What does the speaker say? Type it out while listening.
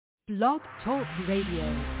Blog Talk Radio.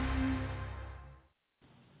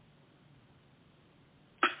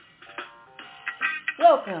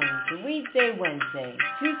 Welcome to Weedsday Wednesday,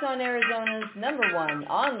 Tucson, Arizona's #1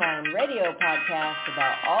 online radio podcast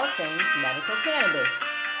about all things medical cannabis.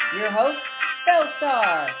 Your host,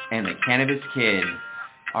 Bellstar. And the Cannabis Kid.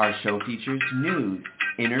 Our show features news,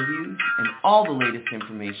 interviews, and all the latest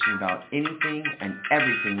information about anything and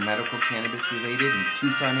everything medical cannabis related in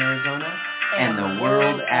Tucson, Arizona, and the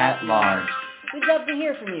world at large. We'd love to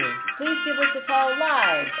hear from you. Please give us a call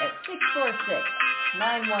live at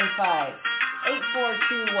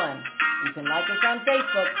 646-915-8421. You can like us on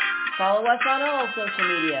Facebook, follow us on all social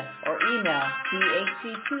media, or email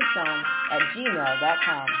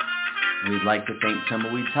thctucson@gmail.com. We'd like to thank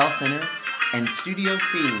Tumbleweeds Health Center and Studio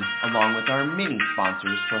C, along with our many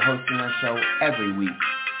sponsors, for hosting our show every week.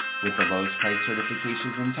 With the lowest price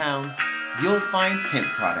certifications in town, you'll find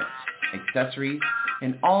hemp products, accessories,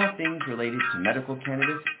 and all things related to medical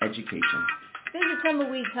cannabis education. Visit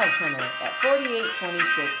Tumbleweeds Health Center at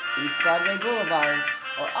 4826 East Broadway Boulevard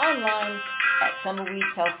or online at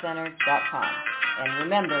tumbleweedshealthcenter.com. And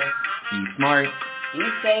remember, be smart,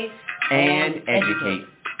 be safe, and educate.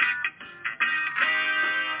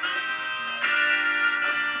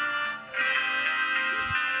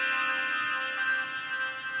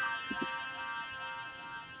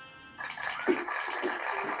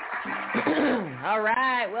 All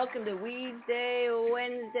right, welcome to Weedsday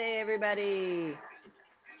Wednesday, everybody.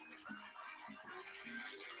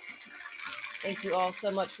 Thank you all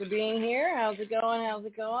so much for being here. How's it going?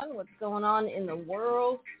 What's going on in the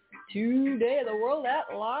world today? The world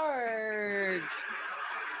at large.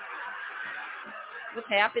 What's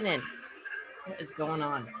happening? What is going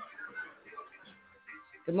on?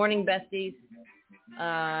 Good morning, besties.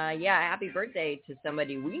 Happy birthday to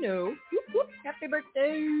somebody we know. Whoop, whoop, happy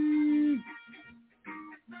birthday.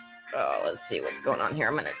 Oh, let's see what's going on here.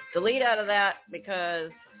 I'm going to delete out of that because,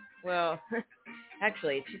 well,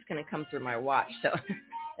 actually, it's just going to come through my watch, so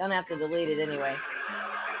don't have to delete it anyway.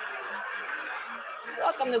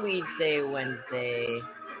 Welcome to Weedsday Wednesday.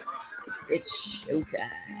 It's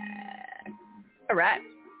showtime. All right.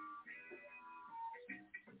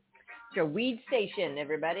 It's your weed station,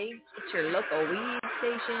 everybody. It's your local weed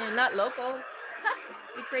station. Not local.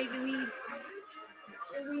 You crazy weed.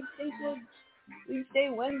 It's your weed station. Weedsday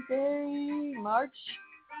Wednesday, March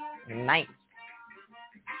 9th.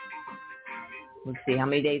 Let's see, how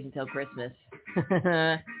many days until Christmas?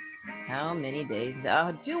 How many days?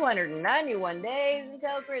 Oh, 291 days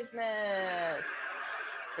until Christmas.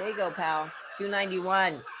 There you go, pal.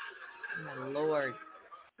 291. Oh, my Lord.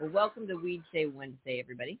 Well, welcome to Weedsday Wednesday,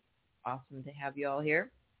 everybody. Awesome to have you all here,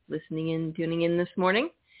 listening in, tuning in this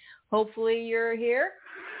morning. Hopefully you're here.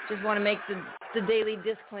 Just want to make the daily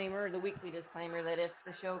disclaimer, the weekly disclaimer, that if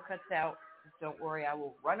the show cuts out, don't worry, I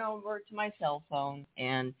will run over to my cell phone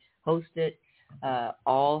and host it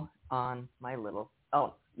all on my little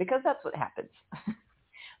phone, because that's what happens.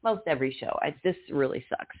 Most every show. This really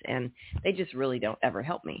sucks, and they just really don't ever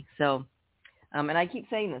help me. So, and I keep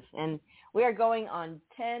saying this, and we are going on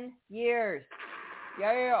 10 years.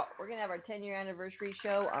 Yeah, we're going to have our 10-year anniversary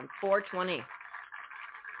show on 4/20.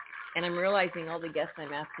 And I'm realizing all the guests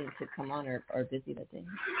I'm asking to come on are busy that day.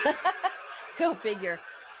 Go figure.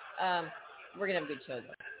 We're going to have a good show,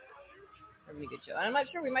 though. We're going to be a good show. And I'm not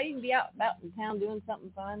sure. We might even be out in town doing something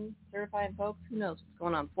fun, certifying folks. Who knows what's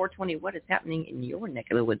going on? 4/20. What is happening in your neck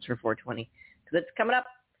of the woods for 4/20? Because it's coming up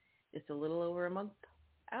just a little over a month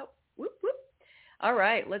out. Whoop, whoop. All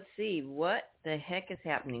right. Let's see. What the heck is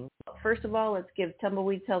happening? First of all, let's give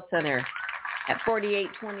Tumbleweeds Health Center at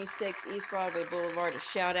 4826 East Broadway Boulevard a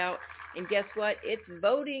shout out. And guess what? It's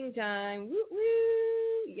voting time. Woo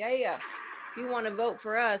woo! Yeah. If you want to vote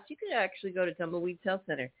for us, you can actually go to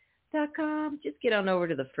tumbleweedshealthcenter.com. Just get on over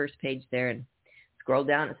to the first page there and scroll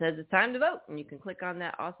down. It says it's time to vote. And you can click on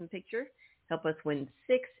that awesome picture. Help us win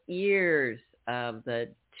 6 years of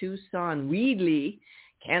the Tucson Weedley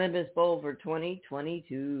Cannabis Bowl for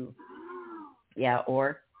 2022. Yeah,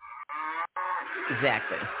 or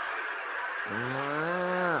exactly.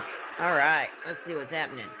 All right, let's see what's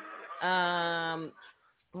happening.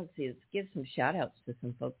 Let's give some shout outs to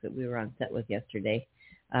some folks that we were on set with yesterday.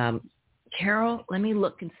 Carol, let me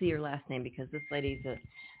look and see your last name, because this lady's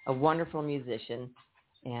a wonderful musician,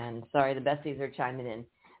 and sorry, the besties are chiming in.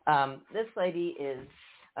 This lady is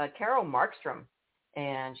Carol Markstrom,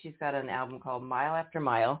 and she's got an album called Mile After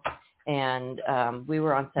Mile, and we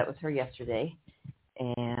were on set with her yesterday,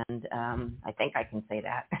 and I think I can say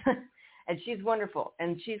that. And she's wonderful.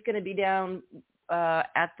 And she's going to be down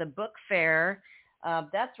at the book fair.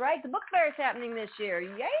 That's right. The book fair is happening this year.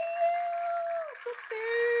 Yay! Book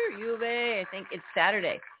fair. U of A. I think it's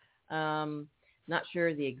Saturday. Not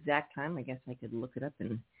sure the exact time. I guess I could look it up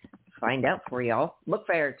and find out for y'all. Book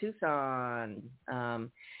Fair, Tucson.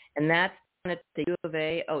 And that's at the U of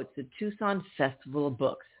A. Oh, it's the Tucson Festival of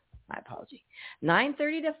Books. My apology.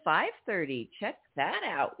 9:30 to 5:30. Check that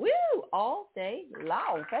out. Woo! All day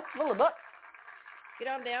long. Festival of Books. Get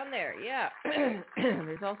on down there. Yeah.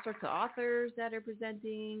 There's all sorts of authors that are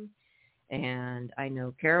presenting. And I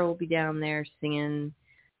know Carol will be down there singing.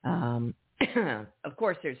 Of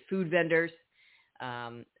course, there's food vendors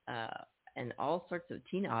and all sorts of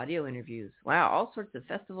teen audio interviews. Wow, all sorts of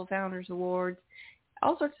Festival Founders Awards,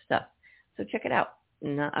 all sorts of stuff. So check it out.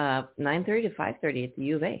 9:30 to 5:30 at the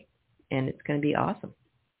U of A. And it's going to be awesome.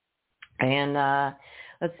 And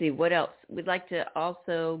let's see, what else? We'd like to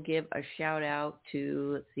also give a shout out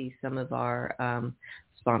to, let's see, some of our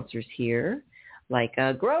sponsors here, like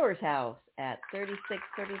Growers House at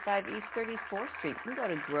 3635 East 34th Street. You can go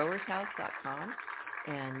to growershouse.com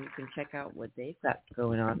and you can check out what they've got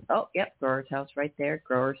going on. Oh, yep, Growers House right there.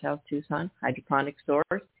 Growers House Tucson, hydroponic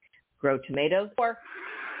stores, grow tomatoes, or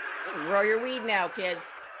grow your weed now, kids.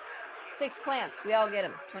 6 plants. We all get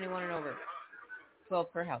them. 21 and over.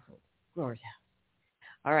 12 per household. Growers House.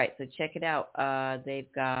 All right, so check it out.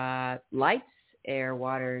 They've got lights, air,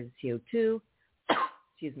 water, CO2.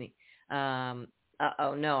 Excuse me.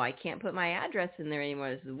 Oh no, I can't put my address in there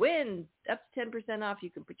anymore. This is Win. Up to 10% off.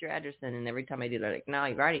 You can put your address in, and every time I do, they're like, no,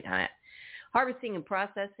 you've already done it. Harvesting and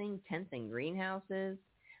processing, tents and greenhouses,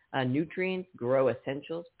 nutrients, grow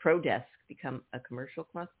essentials, ProDesk, become a commercial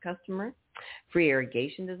customer, free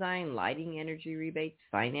irrigation design, lighting, energy rebates,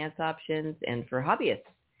 finance options, and for hobbyists,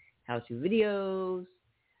 how-to videos,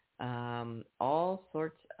 all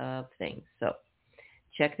sorts of things. So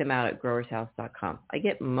check them out at growershouse.com. I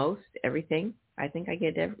get most everything. I think I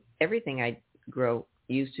get everything I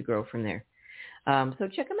used to grow from there. So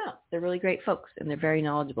check them out. They're really great folks, and they're very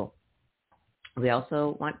knowledgeable. We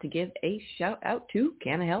also want to give a shout out to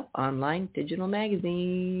Canna Health Online Digital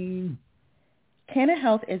Magazine. Canna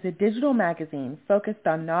Health is a digital magazine focused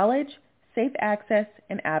on knowledge, safe access,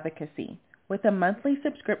 and advocacy with a monthly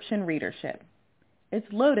subscription readership. It's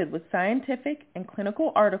loaded with scientific and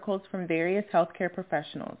clinical articles from various healthcare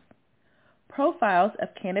professionals, profiles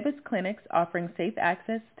of cannabis clinics offering safe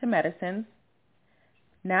access to medicines,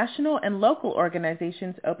 national and local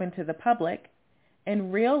organizations open to the public,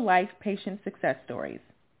 and real-life patient success stories.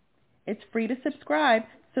 It's free to subscribe,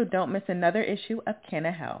 so don't miss another issue of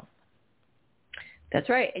Canna Health. That's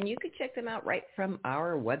right, and you can check them out right from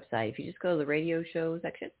our website. If you just go to the radio show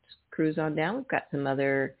section, cruise on down. We've got some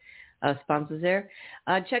other sponsors there.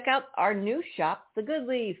 Check out our new shop, The Good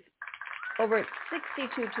Leaf, over at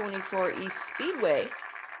 6224 East Speedway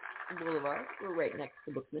Boulevard. We're right next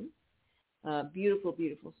to Bookman. Beautiful,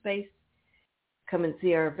 beautiful space. Come and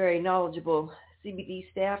see our very knowledgeable CBD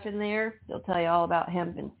staff in there. They'll tell you all about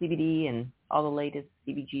hemp and CBD and all the latest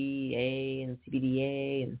CBGA and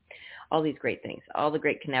CBDA and all these great things, all the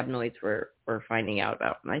great cannabinoids we're finding out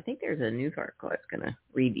about. And I think there's a news article that's going to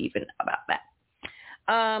read even about that.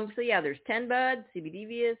 So yeah, there's 10 Buds,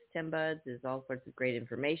 CBDVS. 10 Buds is all sorts of great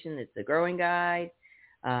information. It's a growing guide.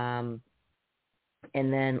 And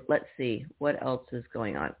then let's see, what else is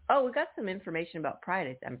going on? Oh, we got some information about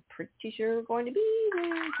Pride. I'm pretty sure we're going to be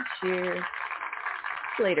there this year.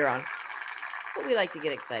 Later on. But we like to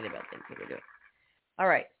get excited about things that we're doing. All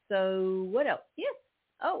right, so what else? Yes.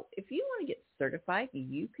 Oh, if you want to get certified,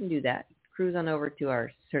 you can do that. Cruise on over to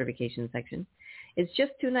our certification section. It's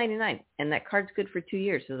just $2.99, and that card's good for 2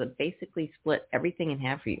 years, so they basically split everything in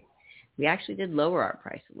half for you. We actually did lower our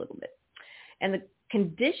price a little bit. And the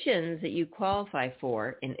conditions that you qualify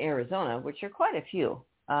for in Arizona, which are quite a few,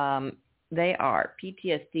 they are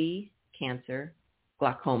PTSD, cancer,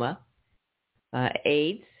 glaucoma,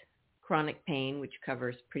 AIDS, chronic pain, which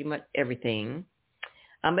covers pretty much everything.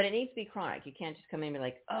 But it needs to be chronic. You can't just come in and be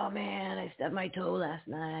like, oh, man, I stubbed my toe last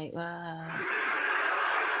night. Wow.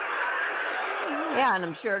 Yeah, and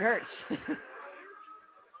I'm sure it hurts.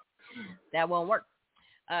 That won't work.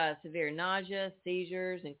 Severe nausea,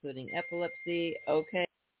 seizures, including epilepsy. Okay.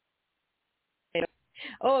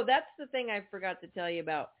 Oh, that's the thing I forgot to tell you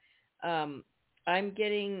about. I'm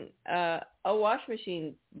getting a wash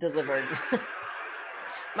machine delivered.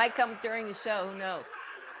 Might come during the show. Who knows?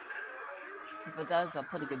 If it does, I'll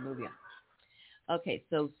put a good movie on. Okay,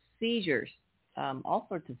 so seizures. All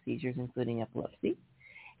sorts of seizures, including epilepsy.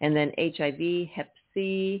 And then HIV, Hep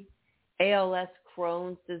C, ALS,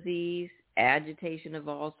 Crohn's disease, agitation of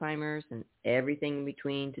Alzheimer's, and everything in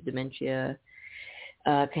between to dementia,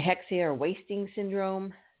 cachexia or wasting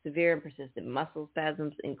syndrome, severe and persistent muscle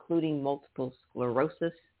spasms, including multiple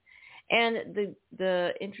sclerosis, And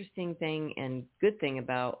the interesting thing and good thing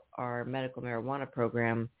about our medical marijuana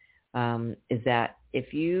program is that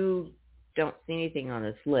if you don't see anything on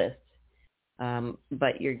this list,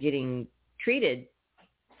 but you're getting treated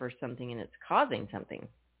for something and it's causing something.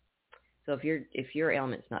 So if your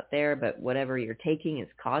ailment's not there, but whatever you're taking is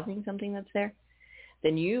causing something that's there,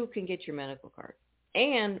 then you can get your medical card.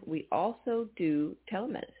 And we also do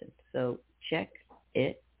telemedicine. So check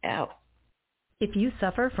it out. If you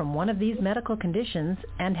suffer from one of these medical conditions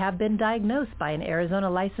and have been diagnosed by an Arizona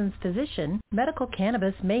licensed physician, medical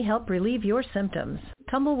cannabis may help relieve your symptoms.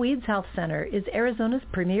 Tumbleweeds Health Center is Arizona's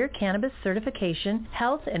premier cannabis certification,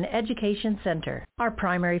 health, and education center. Our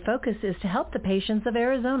primary focus is to help the patients of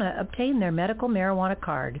Arizona obtain their medical marijuana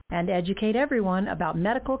card and educate everyone about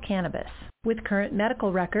medical cannabis. With current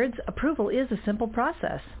medical records, approval is a simple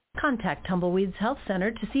process. Contact Tumbleweeds Health Center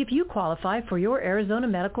to see if you qualify for your Arizona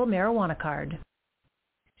medical marijuana card.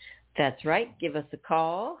 That's right. Give us a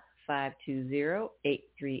call,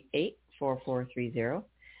 520-838-4430.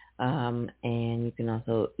 And you can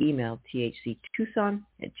also email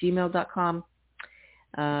thctucson@gmail.com.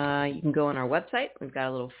 You can go on our website. We've got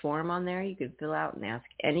a little form on there you can fill out and ask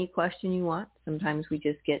any question you want. Sometimes we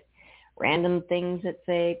just get random things that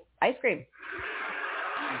say ice cream.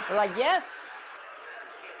 We're like, yes,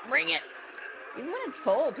 bring it. Even when it's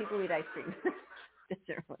cold, people eat ice cream.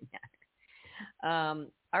 Doesn't really matter.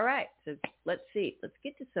 All right, so let's see. Let's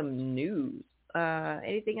get to some news.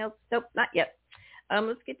 Anything else? Nope, not yet.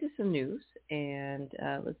 Let's get to some news and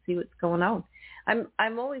let's see what's going on.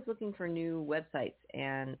 I'm always looking for new websites,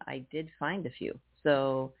 and I did find a few.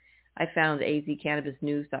 So I found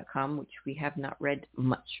azcannabisnews.com, which we have not read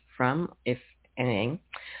much from, if anything.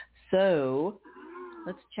 So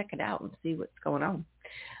let's check it out and see what's going on.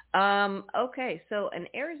 Okay, so an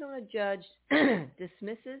Arizona judge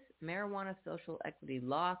dismisses marijuana social equity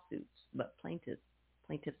lawsuits, but plaintiffs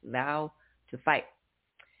vow to fight.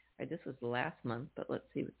 All right, this was last month, but let's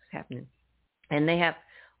see what's happening. And they have,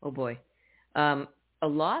 a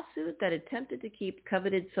lawsuit that attempted to keep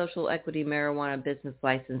coveted social equity marijuana business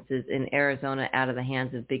licenses in Arizona out of the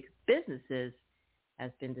hands of big businesses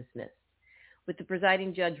has been dismissed, with the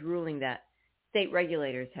presiding judge ruling that state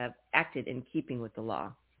regulators have acted in keeping with the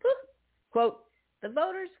law. Quote, the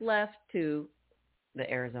voters left to the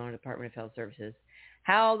Arizona Department of Health Services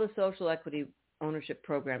how the social equity ownership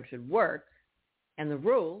program should work, and the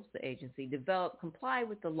rules the agency developed comply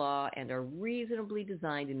with the law and are reasonably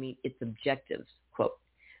designed to meet its objectives. Quote,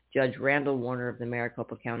 Judge Randall Warner of the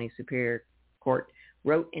Maricopa County Superior Court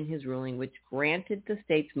wrote in his ruling, which granted the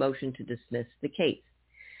state's motion to dismiss the case.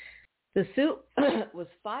 The suit was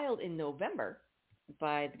filed in November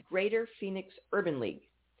by the Greater Phoenix Urban League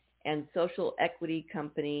and social equity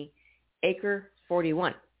company Acre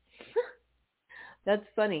 41. That's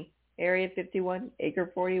funny. Area 51,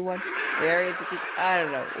 Acre 41, Area 50, I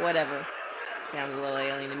don't know, whatever. Sounds a little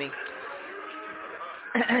alien to me.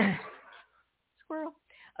 Squirrel.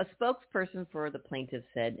 A spokesperson for the plaintiff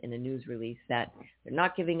said in a news release that they're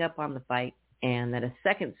not giving up on the fight and that a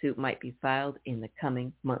second suit might be filed in the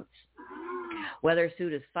coming months. Whether a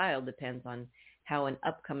suit is filed depends on how an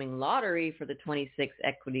upcoming lottery for the 26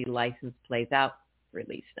 equity license plays out,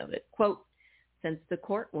 release noted. Quote, since the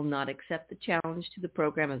court will not accept the challenge to the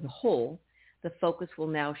program as a whole, the focus will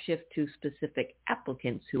now shift to specific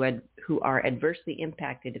applicants who are adversely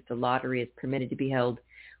impacted if the lottery is permitted to be held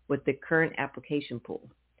with the current application pool,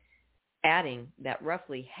 adding that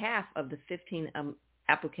roughly half of the 15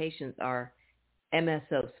 applications are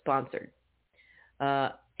MSO-sponsored.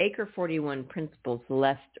 Acre 41 principal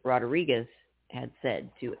Celeste Rodriguez had said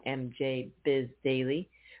to MJ Biz Daily,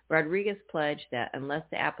 Rodriguez pledged that unless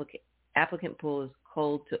the applicant pool is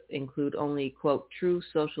culled to include only, quote, true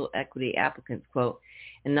social equity applicants, quote,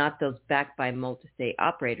 and not those backed by multi-state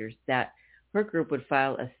operators, that her group would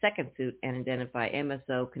file a second suit and identify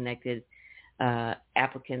MSO-connected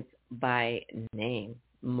applicants by name,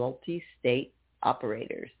 multi-state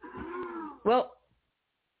operators. Well,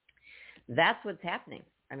 that's what's happening.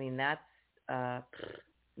 I mean, that's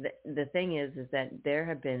the thing is that there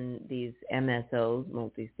have been these MSOs,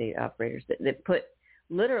 multi-state operators, that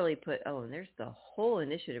literally put, and there's the whole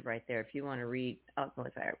initiative right there. If you want to read, it's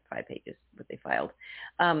only 5 pages, what they filed.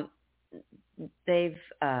 They've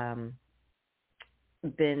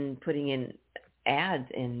been putting in ads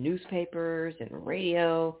in newspapers and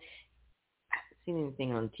radio. I haven't seen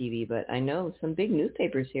anything on TV, but I know some big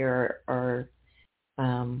newspapers here are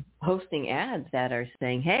hosting ads that are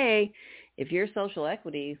saying, hey, if you're social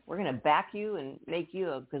equity, we're going to back you and make you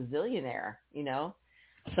a gazillionaire, you know?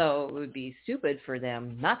 So it would be stupid for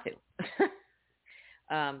them not to.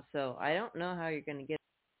 So I don't know how you're going to get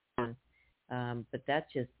But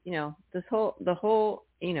that's just, the whole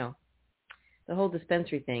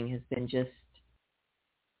dispensary thing has been just.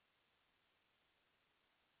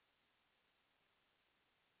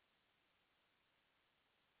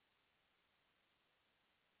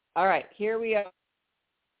 All right, here we are.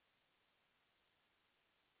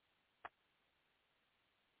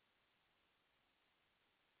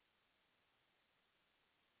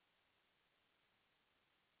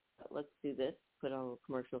 Let's do this. Put on a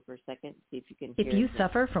commercial for a second. See if you can hear. If you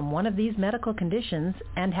suffer from one of these medical conditions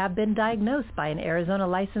and have been diagnosed by an Arizona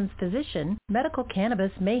licensed physician, medical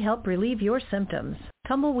cannabis may help relieve your symptoms.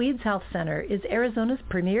 Tumbleweeds Health Center is Arizona's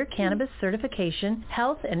premier cannabis certification,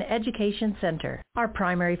 health, and education center. Our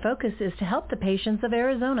primary focus is to help the patients of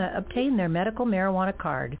Arizona obtain their medical marijuana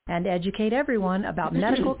card and educate everyone about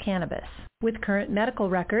medical cannabis. With current medical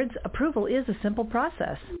records, approval is a simple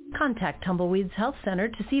process. Contact Tumbleweeds Health Center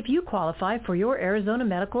to see if you qualify for your Arizona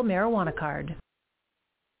medical marijuana card.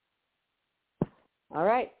 All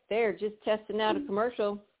right, there, just testing out a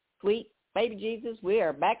commercial. Sweet baby Jesus, we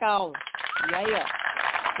are back on. Yeah.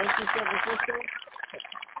 Thank you, Silver Sister.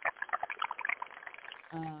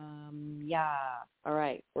 Yeah. All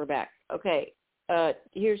right, we're back. Okay,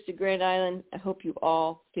 here's to Grand Island. I hope you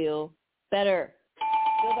all feel better.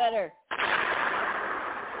 Feel better.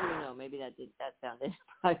 Maybe that sounded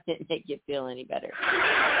probably didn't make you feel any better.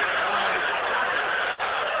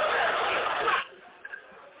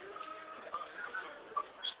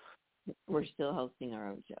 We're still hosting our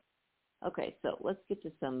own show. Okay, so let's get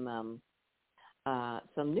to some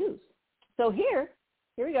news. So here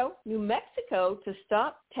we go. New Mexico to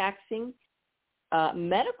stop taxing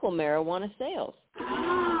medical marijuana sales.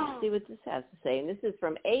 Let's see what this has to say. And this is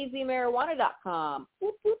from azmarijuana.com.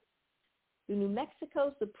 Whoop, whoop. The New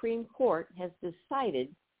Mexico Supreme Court has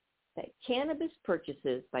decided that cannabis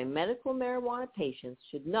purchases by medical marijuana patients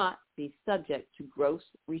should not be subject to gross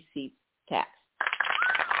receipts tax.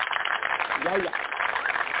 Yeah.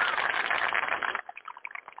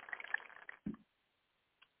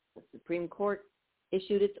 The Supreme Court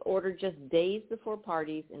issued its order just days before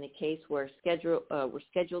parties in a case where were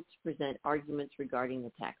scheduled to present arguments regarding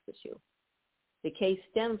the tax issue. The case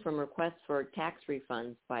stemmed from requests for tax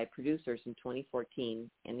refunds by producers in 2014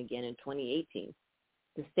 and again in 2018.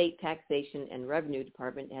 The State Taxation and Revenue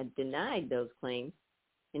Department had denied those claims.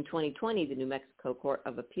 In 2020, the New Mexico Court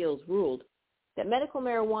of Appeals ruled that medical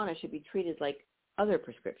marijuana should be treated like other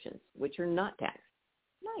prescriptions, which are not taxed.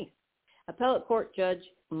 Nice. Appellate Court Judge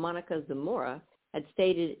Monica Zamora had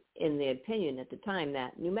stated in the opinion at the time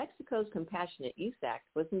that New Mexico's Compassionate Use Act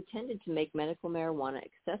was intended to make medical marijuana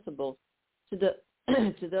accessible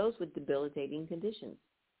to those with debilitating conditions.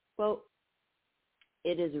 Quote,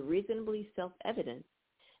 it is reasonably self-evident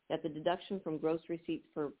that the deduction from gross receipts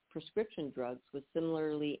for prescription drugs was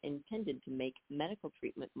similarly intended to make medical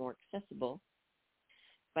treatment more accessible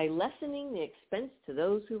by lessening the expense to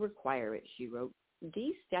those who require it, she wrote.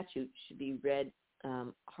 These statutes should be read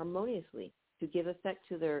harmoniously to give effect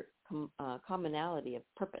to their commonality of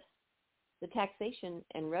purpose. The Taxation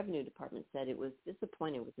and Revenue Department said it was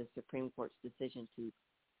disappointed with the Supreme Court's decision to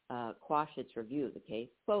quash its review of the case.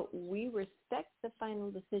 Quote, we respect the final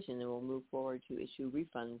decision and will move forward to issue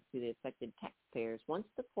refunds to the affected taxpayers once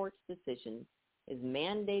the court's decision is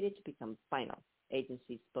mandated to become final,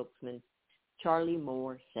 agency spokesman Charlie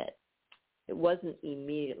Moore said. It wasn't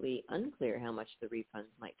immediately unclear how much the refunds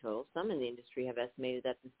might total. Some in the industry have estimated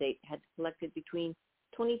that the state had collected between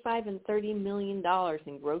 $25 and $30 million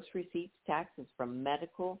in gross receipts taxes from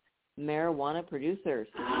medical marijuana producers.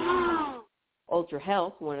 Ultra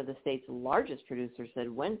Health, one of the state's largest producers, said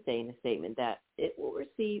Wednesday in a statement that it will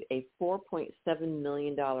receive a $4.7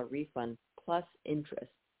 million refund plus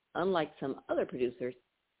interest. Unlike some other producers,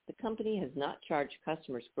 the company has not charged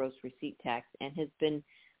customers gross receipt tax and has been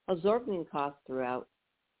absorbing costs throughout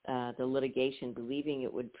the litigation, believing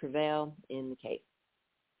it would prevail in the case.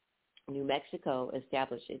 New Mexico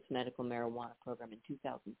established its medical marijuana program in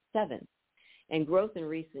 2007, and growth in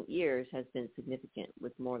recent years has been significant,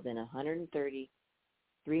 with more than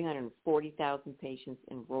 340,000 patients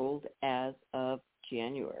enrolled as of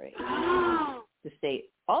January. The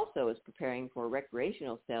state also is preparing for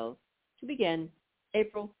recreational sales to begin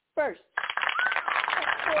April 1st.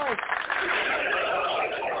 Of course.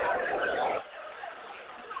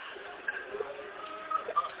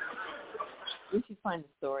 We should find the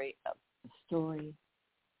story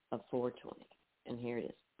of 420, and here it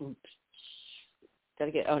is. Oops.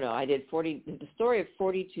 I did 40. The story of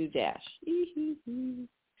 42 dash.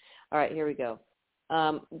 All right, here we go.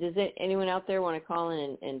 Does anyone out there want to call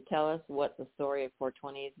in and tell us what the story of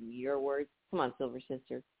 420 is in your words? Come on, Silver Sister.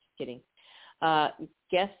 Just kidding.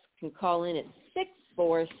 Guests You can call in at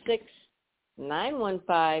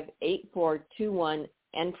 646-915-8421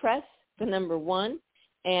 and press the number 1.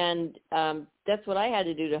 And that's what I had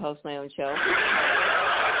to do to host my own show.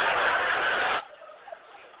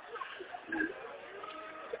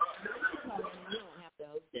 You don't have to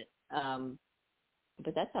host it.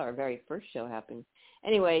 But that's how our very first show happened.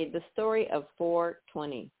 Anyway, the story of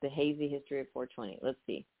 420, the hazy history of 420. Let's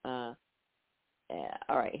see. All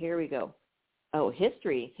right, here we go. Oh,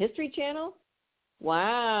 History Channel?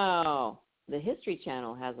 Wow. The History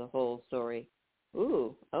Channel has a whole story.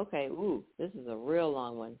 Ooh, okay. Ooh, this is a real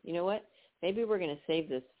long one. You know what? Maybe we're going to save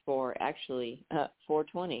this for actually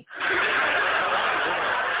 420.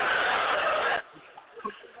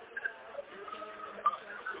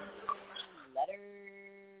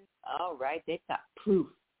 All right, they've got proof.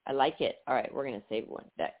 I like it. All right, we're going to save one.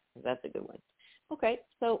 That's a good one. Okay,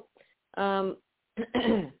 so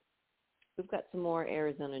we've got some more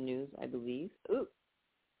Arizona news, I believe. Ooh,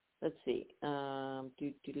 let's see. I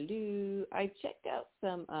checked out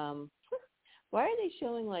some. Why are they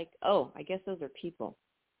showing I guess those are people.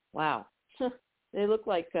 Wow, they look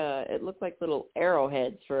like it looked like little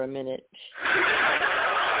arrowheads for a minute.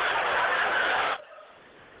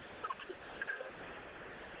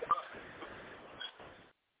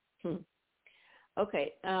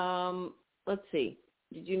 Okay, let's see.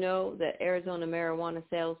 Did you know that Arizona marijuana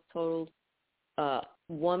sales totaled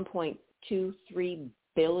 $1.23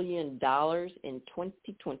 billion in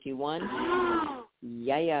 2021?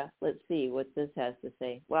 Yeah. Let's see what this has to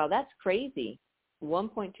say. Wow, that's crazy.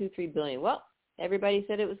 $1.23 billion. Well, everybody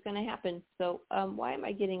said it was going to happen. So why am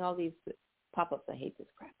I getting all these pop-ups? I hate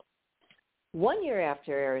this crap. 1 year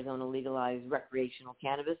after Arizona legalized recreational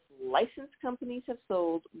cannabis, licensed companies have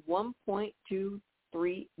sold $1.23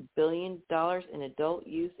 billion in adult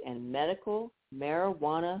use and medical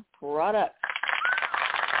marijuana products.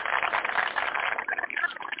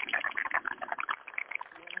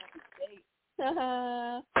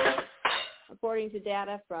 According to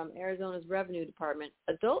data from Arizona's Revenue Department,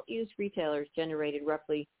 adult use retailers generated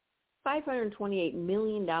roughly $528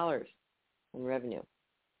 million in revenue.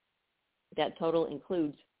 That total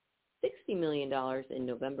includes $60 million in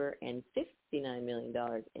November and $59 million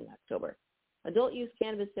in October. Adult use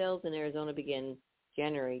cannabis sales in Arizona began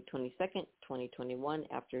January 22nd, 2021,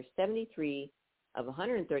 after 73 of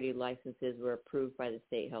 130 licenses were approved by the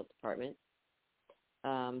state health department.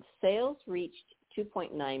 Sales reached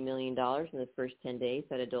 $2.9 million in the first 10 days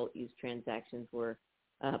that adult use transactions were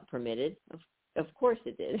permitted. Of course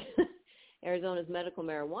it did. Arizona's medical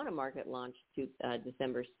marijuana market launched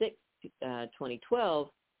December 6th, 2012,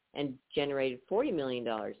 and generated $40 million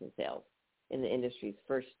in sales in the industry's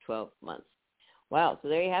first 12 months. Wow, so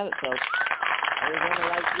there you have it, folks. Arizona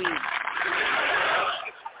likes weed.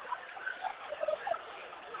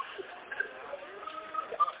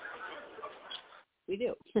 We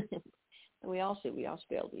do. And we all should. We all should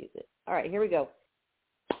be able to use it. All right, here we go.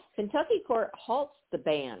 Kentucky court halts the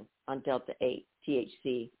ban on Delta-8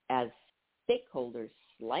 THC as stakeholders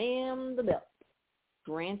slam the bill.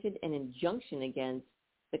 Granted an injunction against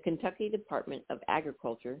the Kentucky Department of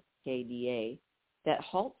Agriculture, KDA, that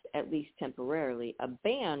halts, at least temporarily, a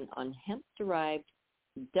ban on hemp-derived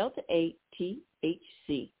Delta-8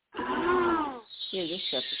 THC. Here, this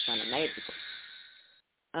stuff is kind of magical.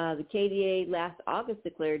 The KDA last August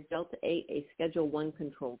declared Delta-8 a Schedule I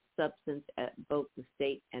controlled substance at both the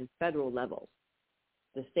state and federal levels.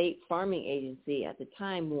 The state farming agency at the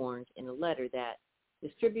time warned in a letter that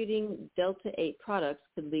distributing Delta-8 products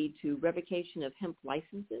could lead to revocation of hemp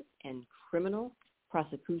licenses and criminal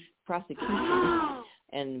prosecution.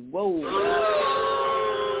 And whoa.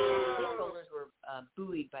 Stakeholders were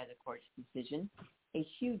buoyed by the court's decision. A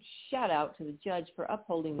huge shout out to the judge for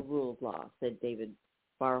upholding the rule of law, said David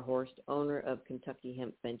Barhorst, owner of Kentucky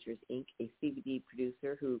Hemp Ventures, Inc., a CBD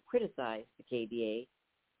producer who criticized the KDA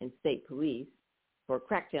and state police for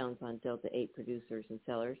crackdowns on Delta-8 producers and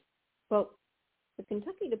sellers. Quote, the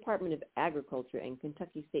Kentucky Department of Agriculture and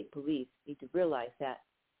Kentucky State Police need to realize that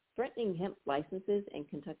threatening hemp licenses and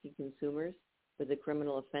Kentucky consumers with a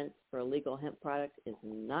criminal offense for illegal hemp products is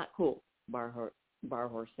not cool,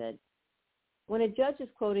 Barhorst said. When a judge is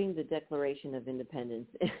quoting the Declaration of Independence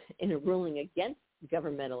in a ruling against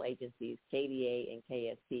governmental agencies, KDA and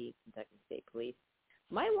KSP, Kentucky State Police,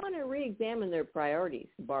 might want to re-examine their priorities,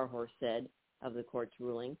 Barhorst said of the court's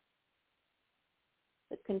ruling.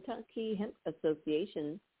 The Kentucky Hemp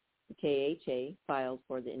Association, KHA, filed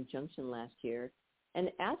for the injunction last year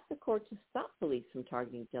and asked the court to stop police from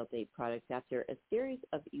targeting Delta-8 products after a series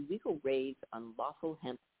of illegal raids on lawful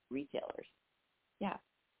hemp retailers. Yeah,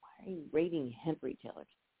 why are you raiding hemp retailers?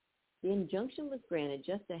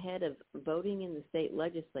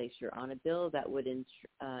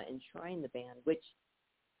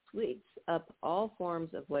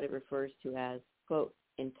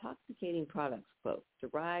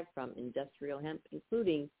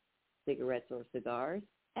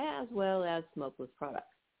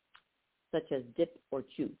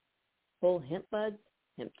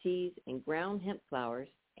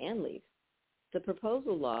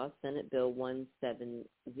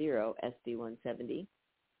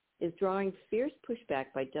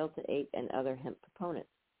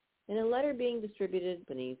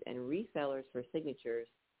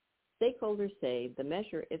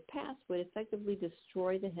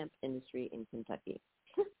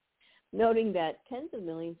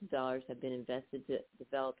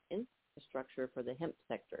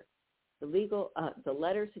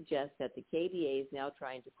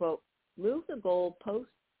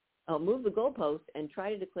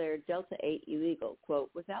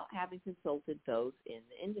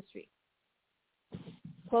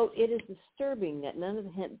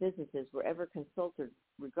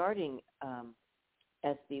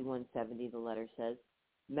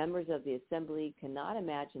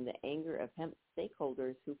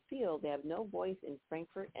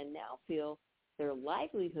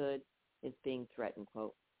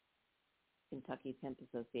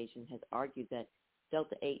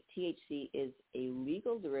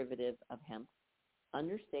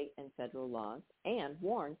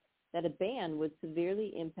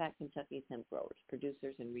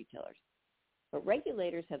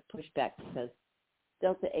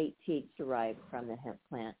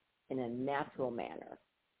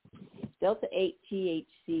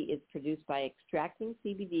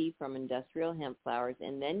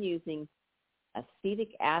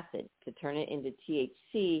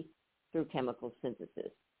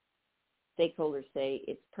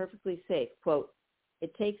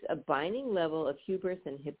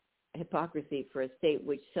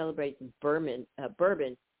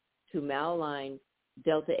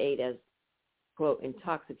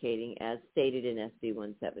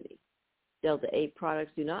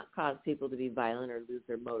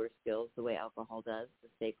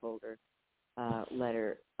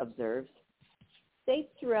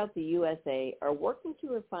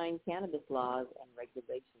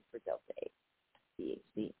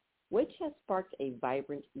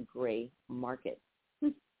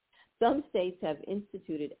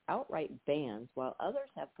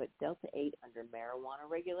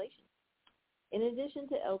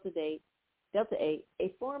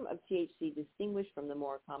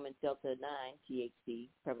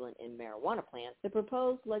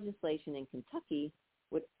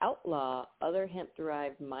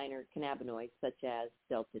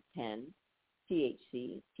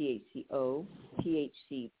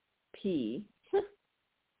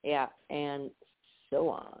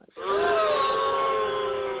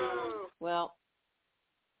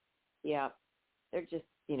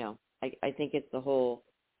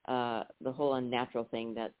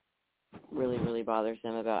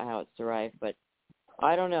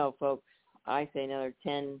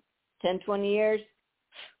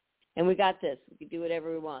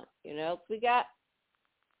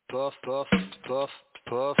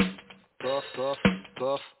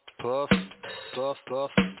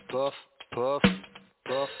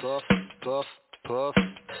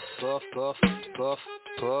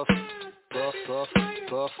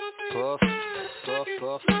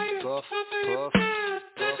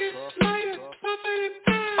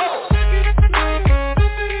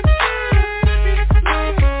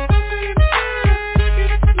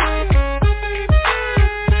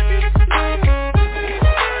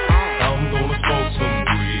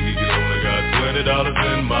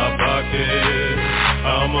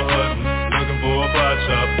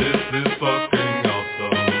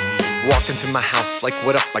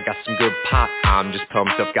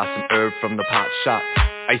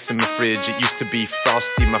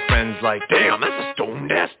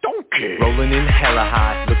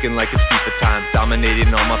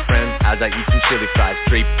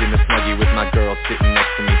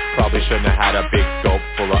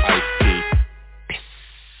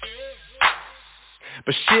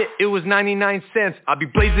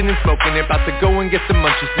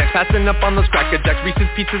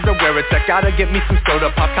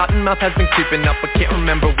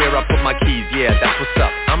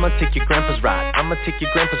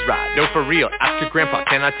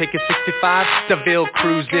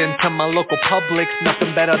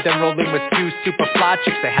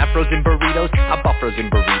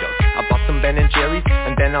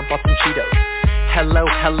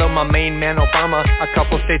 Hello, my main man Obama. A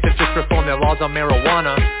couple states have just reformed their laws on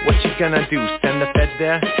marijuana. What you gonna do, send the feds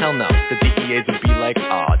there? Hell no, the DEAs would be like,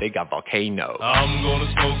 they got volcanoes. I'm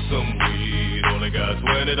gonna smoke some weed, only got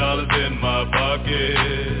 $20 in my pocket.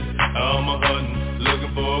 I'm a hunting,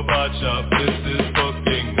 looking for a pot shop, this is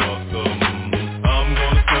fucking awesome. I'm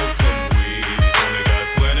gonna smoke some weed, only got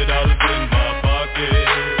 $20 in my pocket.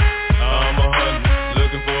 I'm a hunting,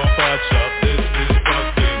 looking for a pot shop, this is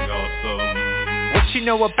fucking awesome. What you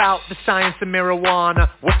know about the science of marijuana?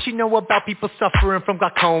 What you know about people suffering from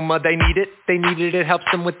glaucoma? They need it, it helps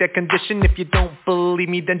them with their condition. If you don't believe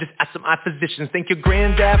me, then just ask some eye physicians. Thank your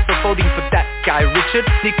granddad for voting for that guy. Richard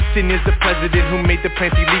Nixon is the president who made the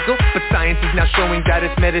plant illegal, but science is now showing that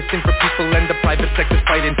it's medicine for people, and the private sector's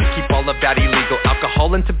fighting to keep all of that illegal.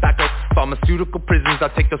 Alcohol and tobacco, pharmaceutical prisons.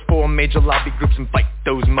 I'll take those 4 major lobby groups and fight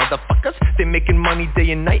those motherfuckers. They're making money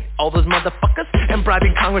day and night, all those motherfuckers, and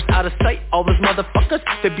bribing Congress out of sight, all those motherfuckers.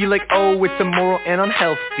 They'd be like, oh, it's immoral and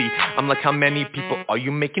unhealthy. I'm like, how many people are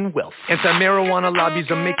you making wealth? Anti-marijuana lobbies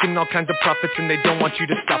are making all kinds of profits, and they don't want you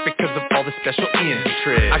to stop it because of all the special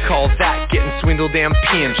interest. I call that getting swindled and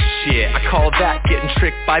pimped shit. I call that getting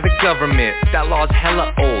tricked by the government. That law's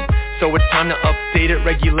hella old, so it's time to update it,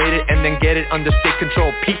 regulate it, and then get it under state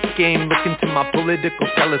control. Peak game, look into my political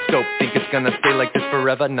telescope. Think it's gonna stay like this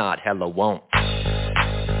forever? Not hella won't.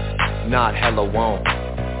 Not hella won't.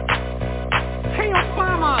 Hey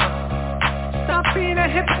Obama, stop being a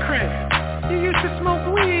hypocrite. You used to smoke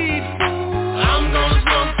weed, fool. I'm gonna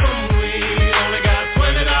smoke some weed, only got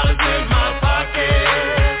 $20 in my pocket.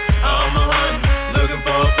 I'm a hunting, looking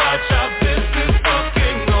for a pot shop, this is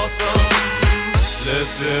fucking awesome.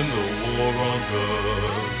 Let's end the war on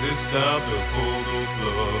drugs, it's time to pull those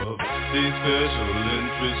plugs. These special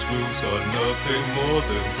interest groups are nothing more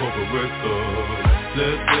than corporate thugs.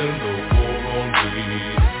 Let's end the war on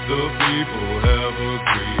weed, the people have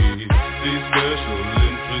agreed. These special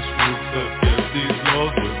interest groups have kept these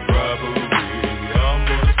laws with bribery. I'm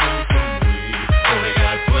gonna smoke some weed, only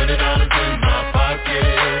got $20 in my pocket.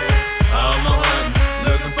 I'm a hunting,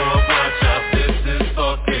 looking for a pot shop, this is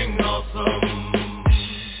fucking awesome.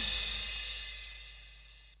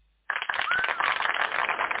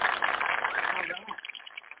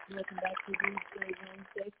 Welcome back to Weedsday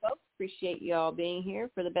Wednesday, folks. Appreciate you all being here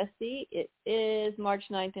for the bestie. It is March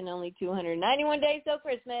 9th and only 291 days till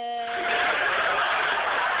Christmas.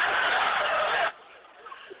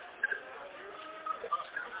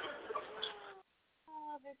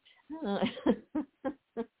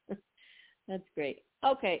 That's great.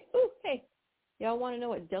 Okay. Ooh, hey. Y'all want to know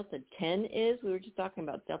what Delta 10 is? We were just talking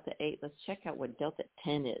about Delta 8. Let's check out what Delta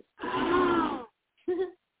 10 is.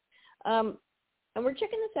 And we're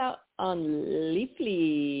checking this out on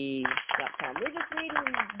leafly.com. We're just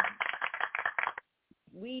reading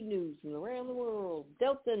weed news from around the world.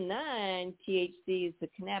 Delta 9 THC is the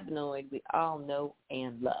cannabinoid we all know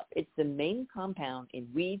and love. It's the main compound in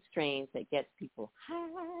weed strains that gets people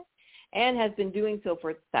high and has been doing so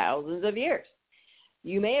for thousands of years.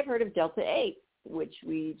 You may have heard of Delta 8, which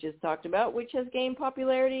we just talked about, which has gained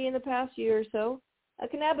popularity in the past year or so. A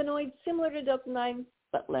cannabinoid similar to Delta 9,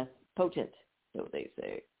 but less potent, so they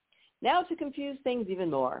say. Now to confuse things even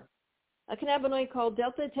more, a cannabinoid called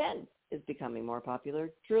Delta 10 is becoming more popular.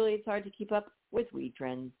 Truly, it's hard to keep up with weed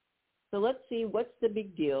trends. So let's see what's the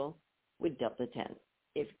big deal with Delta 10.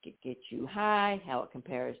 If it could get you high, how it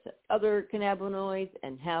compares to other cannabinoids,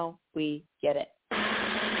 and how we get it.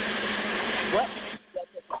 What is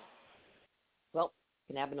Delta 10? Well,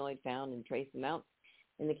 cannabinoid found in trace amounts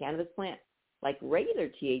in the cannabis plant. Like regular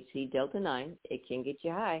THC, Delta 9, it can get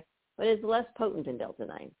you high, but is less potent than Delta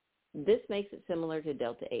 9. This makes it similar to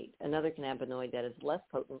Delta 8, another cannabinoid that is less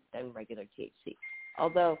potent than regular THC.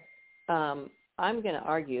 Although I'm going to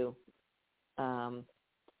argue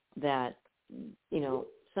that,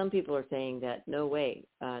 some people are saying that no way,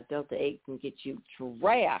 Delta 8 can get you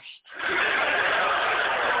trashed.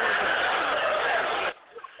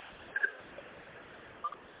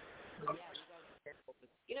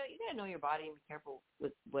 You got to know your body and be careful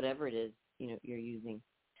with whatever it is, you're using.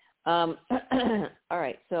 All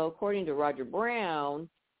right. So according to Roger Brown,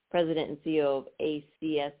 president and CEO of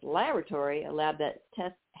ACS Laboratory, a lab that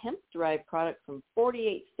tests hemp-derived products from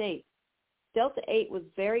 48 states, Delta 8 was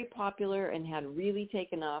very popular and had really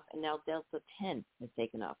taken off, and now Delta 10 has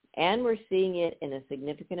taken off. And we're seeing it in a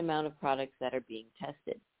significant amount of products that are being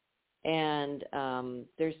tested. And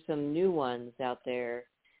there's some new ones out there,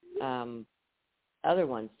 other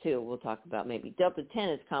ones too we'll talk about maybe. Delta 10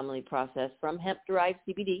 is commonly processed from hemp-derived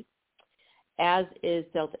CBD, as is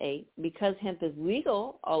Delta 8. Because hemp is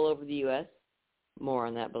legal all over the U.S., More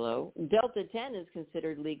on that below. Delta 10 is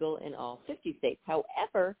considered legal in all 50 states.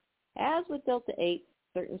 However, as with Delta 8,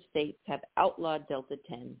 certain states have outlawed Delta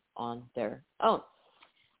 10 on their own.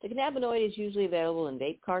 The cannabinoid is usually available in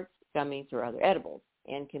vape carts, gummies, or other edibles,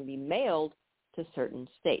 and can be mailed to certain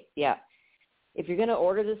states. Yeah, if you're going to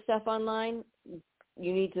order this stuff online,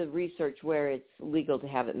 you need to research where it's legal to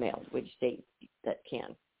have it mailed, which states that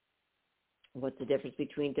can. What's the difference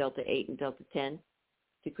between Delta 8 and Delta 10?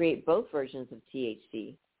 To create both versions of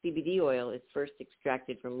THC, CBD oil is first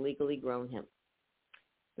extracted from legally grown hemp.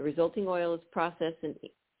 The resulting oil is processed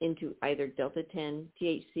into either Delta 10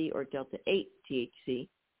 THC or Delta 8 THC.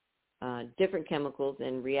 Different chemicals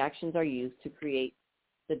and reactions are used to create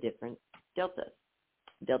the different deltas.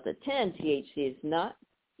 Delta 10 THC is not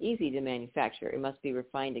easy to manufacture. It must be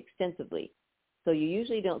refined extensively, so you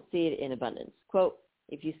usually don't see it in abundance. Quote,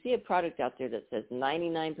 if you see a product out there that says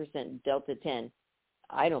 99% Delta 10,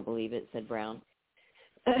 I don't believe it, said Brown.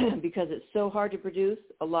 Because it's so hard to produce,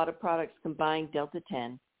 a lot of products combine Delta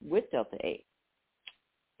 10 with Delta 8.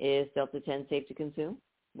 Is Delta 10 safe to consume?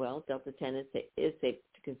 Well, Delta 10 is safe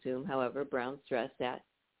to consume. However, Brown stressed that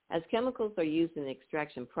as chemicals are used in the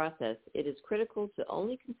extraction process, it is critical to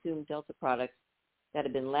only consume Delta products that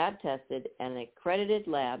have been lab tested and an accredited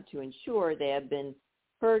lab to ensure they have been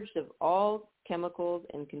purged of all chemicals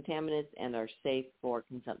and contaminants and are safe for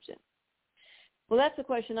consumption. Well, that's a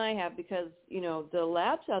question I have because, the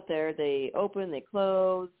labs out there, they open, they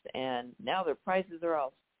close, and now their prices are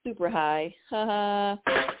all super high.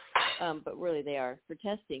 But really they are for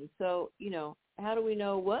testing. So, how do we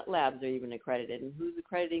know what labs are even accredited and who's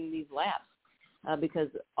accrediting these labs? Because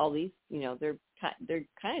all these, they're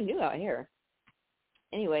kind of new out here.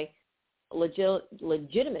 Anyway,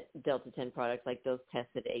 legitimate Delta 10 products like those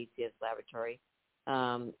tested at ACS Laboratory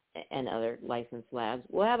and other licensed labs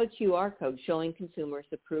will have a QR code showing consumers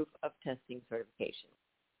the proof of testing certification.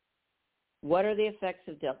 What are the effects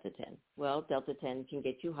of Delta 10? Well, Delta 10 can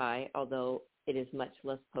get you high, although it is much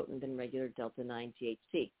less potent than regular Delta 9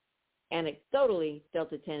 THC. Anecdotally,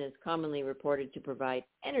 Delta 10 is commonly reported to provide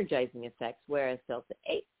energizing effects, whereas Delta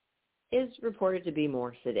 8 is reported to be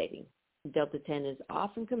more sedating. Delta 10 is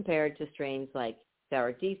often compared to strains like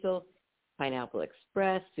Sour Diesel, Pineapple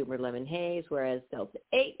Express, Super Lemon Haze, whereas Delta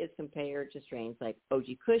 8 is compared to strains like OG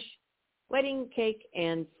Kush, Wedding Cake,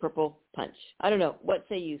 and Purple Punch. I don't know. What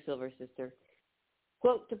say you, Silver Sister?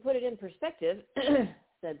 Quote, to put it in perspective,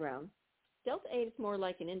 said Brown, Delta 8 is more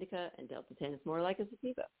like an indica and Delta 10 is more like a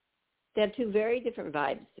sativa. They have two very different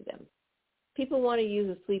vibes to them. People want to use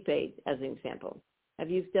a sleep aid as an example. I've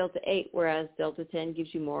used Delta 8, whereas Delta 10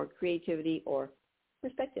 gives you more creativity or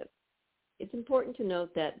perspective. It's important to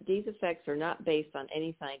note that these effects are not based on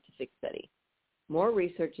any scientific study. More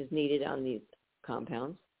research is needed on these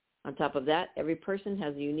compounds. On top of that, every person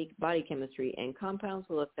has a unique body chemistry, and compounds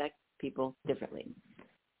will affect people differently.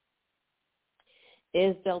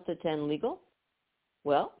 Is Delta 10 legal?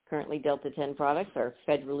 Well, currently Delta 10 products are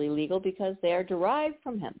federally legal because they are derived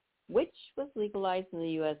from hemp, which was legalized in the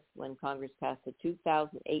U.S. when Congress passed the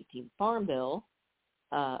 2018 Farm Bill.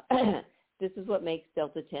 This is what makes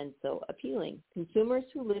Delta 10 so appealing. Consumers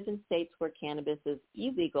who live in states where cannabis is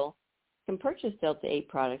illegal can purchase Delta 8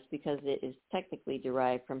 products because it is technically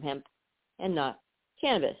derived from hemp and not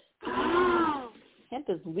cannabis. Hemp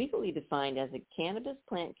is legally defined as a cannabis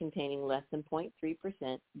plant containing less than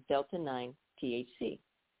 0.3% Delta 9 THC.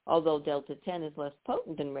 Although Delta 10 is less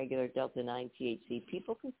potent than regular Delta 9 THC,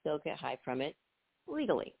 people can still get high from it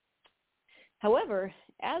legally. However,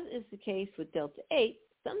 as is the case with Delta 8,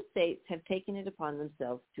 some states have taken it upon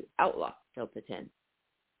themselves to outlaw Delta 10.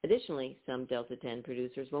 Additionally, some Delta 10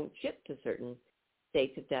 producers won't ship to certain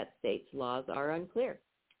states if that state's laws are unclear.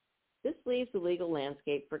 This leaves the legal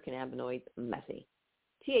landscape for cannabinoids messy.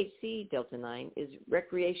 THC Delta 9 is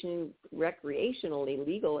recreationally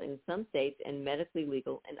legal in some states and medically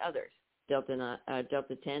legal in others. Delta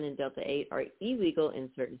 10 and Delta 8 are illegal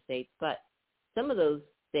in certain states, but some of those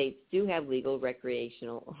states do have legal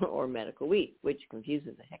recreational or medical weed, which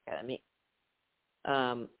confuses the heck out of me.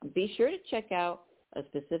 Be sure to check out a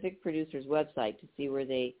specific producer's website to see where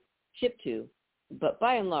they ship to, but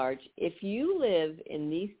by and large, if you live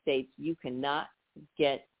in these states, you cannot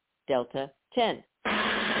get Delta 10.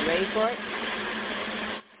 You ready for it?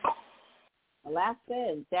 Alaska,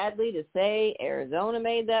 and sadly to say, Arizona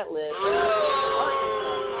made that list.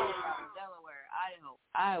 Delaware, Idaho,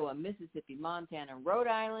 Iowa, Mississippi, Montana, Rhode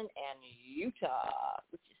Island, and Utah,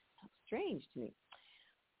 which is so strange to me.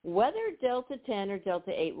 Whether Delta 10 or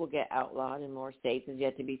Delta 8 will get outlawed in more states is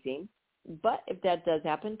yet to be seen. But if that does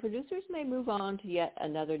happen, producers may move on to yet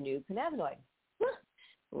another new cannabinoid.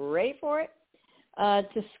 Ready for it?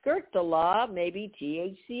 To skirt the law, maybe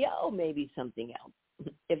THCO, maybe something else.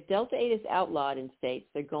 If Delta-8 is outlawed in states,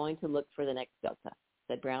 they're going to look for the next Delta,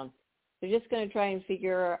 said Brown. They're just going to try and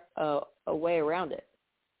figure a way around it.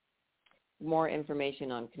 More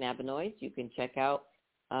information on cannabinoids, you can check out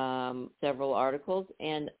several articles.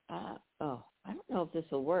 And, I don't know if this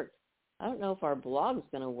will work. I don't know if our blog is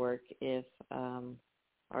going to work if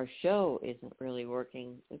our show isn't really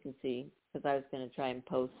working. We can see, because I was going to try and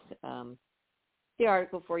post the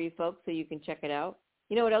article for you folks so you can check it out.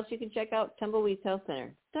 You know what else you can check out?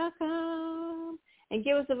 TumbleweedsHealthCenter.com. And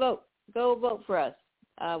give us a vote. Go vote for us.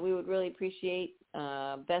 We would really appreciate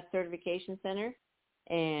Best Certification Center.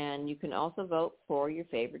 And you can also vote for your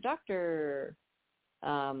favorite doctor.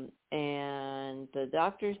 And the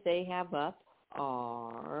doctors they have up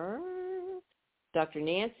are Dr.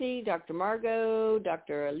 Nancy, Dr. Margot,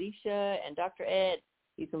 Dr. Alicia, and Dr. Ed.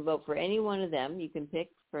 You can vote for any one of them. You can pick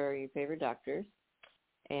for your favorite doctors.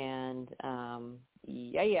 And,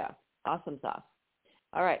 awesome sauce.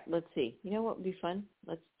 All right, let's see. You know what would be fun?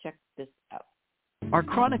 Let's check this out. Are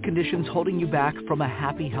chronic conditions holding you back from a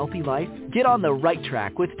happy, healthy life? Get on the right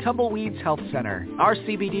track with Tumbleweeds Health Center. Our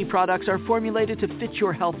CBD products are formulated to fit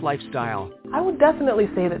your health lifestyle. I would definitely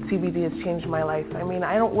say that CBD has changed my life. I mean,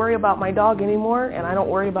 I don't worry about my dog anymore, and I don't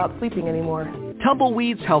worry about sleeping anymore.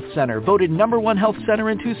 Tumbleweeds Health Center, voted #1 health center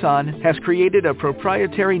in Tucson, has created a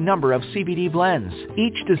proprietary number of CBD blends,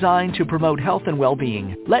 each designed to promote health and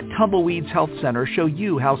well-being. Let Tumbleweeds Health Center show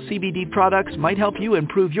you how CBD products might help you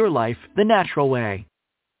improve your life the natural way.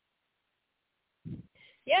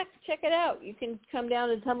 Yeah, check it out. You can come down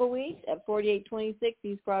to Tumbleweeds at 4826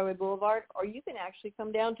 East Broadway Boulevard, or you can actually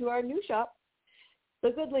come down to our new shop, The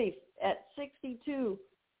Good Leaf, at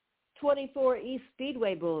 6224 East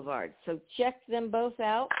Speedway Boulevard. So check them both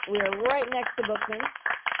out. We're right next to Bookman.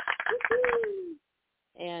 Woo-hoo!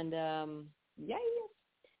 And,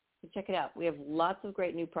 so check it out. We have lots of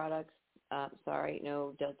great new products. Sorry,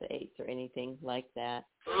 no Delta-8s or anything like that.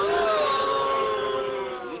 You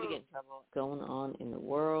to get in trouble going on in the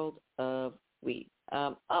world of weed.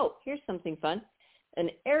 Here's something fun. An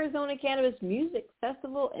Arizona Cannabis Music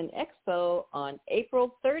Festival and Expo on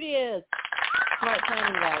April 30th. Smart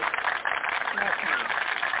planning, guys. Smart planning.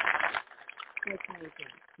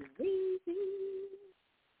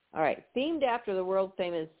 All right. Themed after the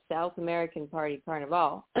world-famous South American party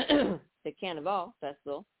Carnival, the Carnival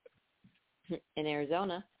Festival in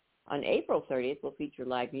Arizona, on April 30th will feature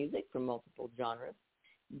live music from multiple genres,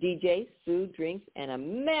 DJs, food, drinks, and a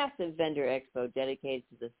massive vendor expo dedicated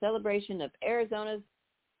to the celebration of Arizona's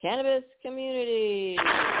cannabis community. In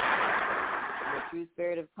the true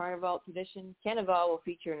spirit of Carnival tradition, Carnival will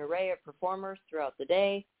feature an array of performers throughout the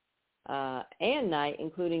day and night,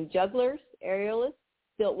 including jugglers, aerialists,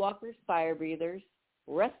 stilt walkers, fire breathers,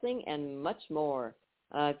 wrestling, and much more.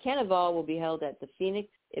 Carnival will be held at the Phoenix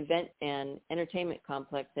Event and Entertainment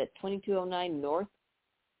Complex at 2209 North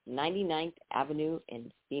 99th Avenue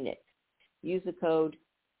in Phoenix. Use the code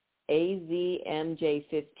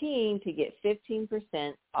AZMJ15 to get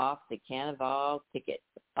 15% off the Carnival tickets.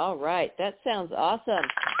 All right, that sounds awesome.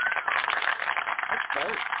 That's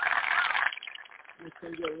great. I'll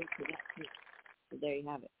send you a link to that too. So there you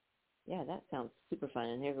have it. Yeah, that sounds super fun.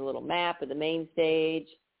 And here's a little map of the main stage.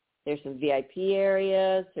 There's some VIP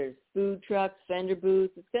areas. There's food trucks, vendor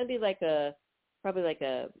booths. It's going to be probably like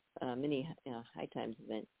a mini High Times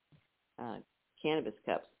event. Cannabis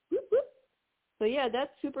cups. Whoop, whoop. So, yeah,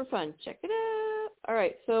 that's super fun. Check it out. All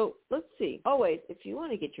right, so let's see. Always, if you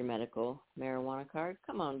want to get your medical marijuana card,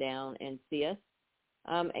 come on down and see us.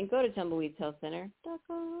 And go to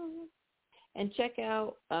TumbleweedsHealthCenter.com and check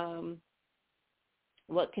out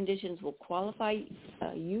what conditions will qualify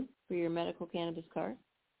you for your medical cannabis card.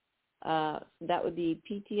 That would be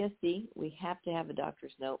PTSD. We have to have a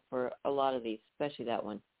doctor's note for a lot of these, especially that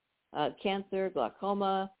one. Cancer,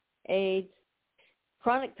 glaucoma, AIDS.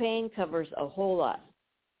 Chronic pain covers a whole lot.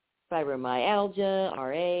 Fibromyalgia,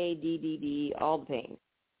 RA, DDD, all the pain.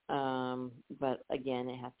 But again,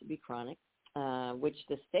 it has to be chronic, which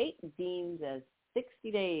the state deems as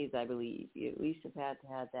 60 days, I believe. You at least have had to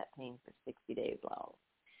have that pain for 60 days long.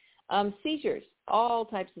 Seizures, all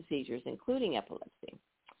types of seizures, including epilepsy.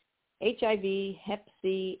 HIV, Hep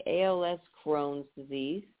C, ALS, Crohn's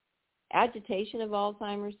disease, agitation of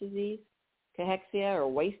Alzheimer's disease, cachexia or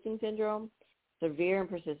wasting syndrome, severe and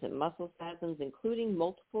persistent muscle spasms, including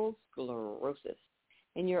multiple sclerosis.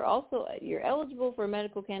 And you're eligible for a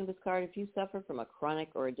medical cannabis card if you suffer from a chronic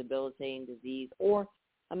or a debilitating disease or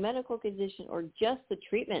a medical condition or just the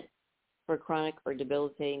treatment for chronic or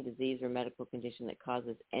debilitating disease or medical condition that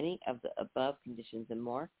causes any of the above conditions and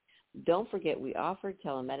more. Don't forget, we offer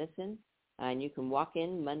telemedicine And you can walk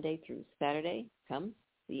in Monday through Saturday. Come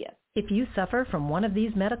see us. If you suffer from one of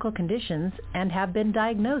these medical conditions and have been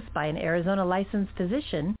diagnosed by an Arizona licensed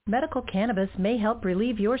physician, medical cannabis may help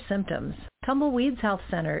relieve your symptoms. Tumbleweeds Health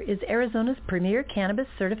Center is Arizona's premier cannabis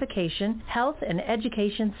certification, health, and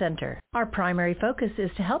education center. Our primary focus is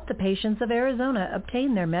to help the patients of Arizona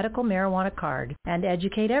obtain their medical marijuana card and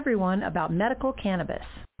educate everyone about medical cannabis.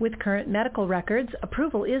 With current medical records,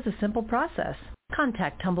 approval is a simple process.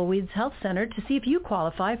 Contact Tumbleweeds Health Center to see if you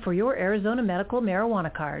qualify for your Arizona medical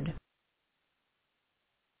marijuana card.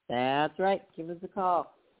 That's right. Give us a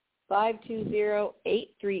call.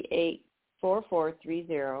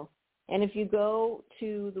 520-838-4430. And if you go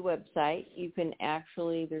to the website, you can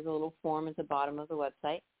actually, there's a little form at the bottom of the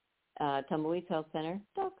website,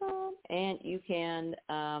 tumbleweedshealthcenter.com, and you can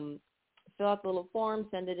fill out the little form,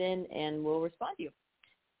 send it in, and we'll respond to you.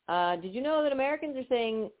 Did you know that Americans are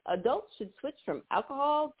saying adults should switch from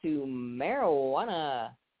alcohol to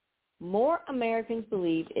marijuana? More Americans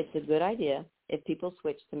believe it's a good idea if people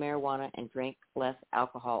switch to marijuana and drink less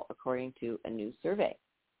alcohol, according to a new survey.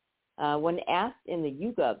 When asked in the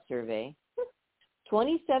YouGov survey,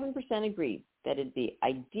 27% agreed that it'd be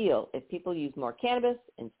ideal if people use more cannabis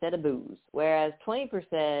instead of booze, whereas 20%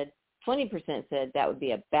 said that would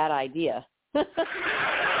be a bad idea.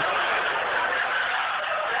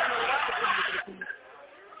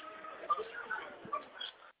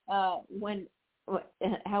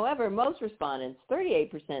 However, most respondents,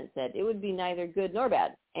 38%, said it would be neither good nor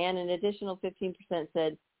bad, and an additional 15%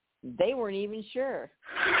 said they weren't even sure.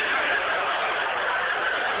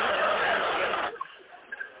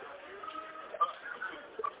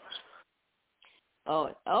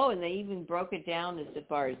 And they even broke it down as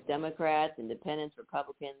far as Democrats, Independents,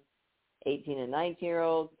 Republicans, 18 and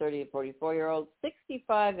 19-year-olds, 30 to 44-year-olds,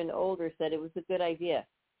 65 and older said it was a good idea.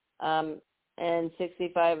 And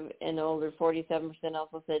 65 and older, 47%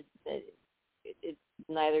 also said it's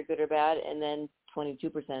neither good or bad, and then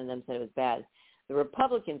 22% of them said it was bad. The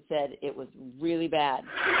Republicans said it was really bad.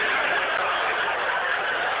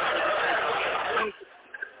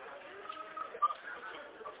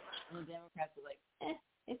 And the Democrats were like,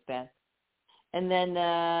 it's bad. And then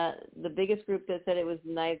the biggest group that said it was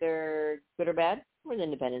neither good or bad were the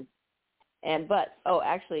Independents.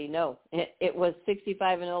 Actually, no. It was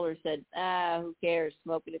 65 and older said, who cares?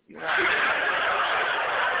 Smoke it if you want.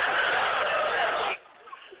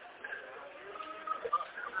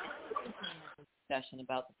 Discussion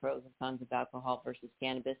about the pros and cons of alcohol versus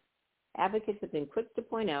cannabis. Advocates have been quick to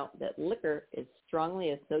point out that liquor is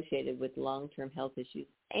strongly associated with long-term health issues,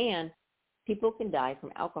 and people can die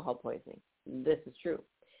from alcohol poisoning. This is true.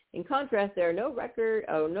 In contrast, there are no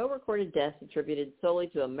recorded deaths attributed solely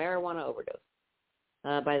to a marijuana overdose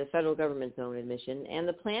by the federal government's own admission, and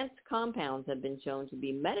the plant's compounds have been shown to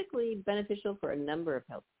be medically beneficial for a number of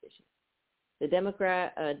health conditions. The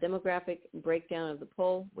demographic breakdown of the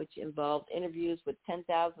poll, which involved interviews with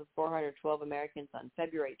 10,412 Americans on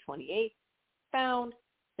February 28th, found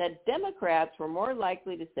that Democrats were more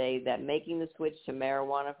likely to say that making the switch to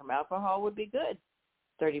marijuana from alcohol would be good,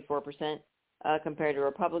 34%, compared to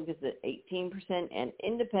Republicans at 18% and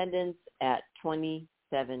Independents at 27%.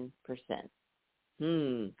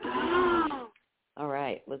 All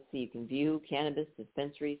right, let's see. You can view cannabis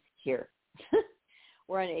dispensaries here.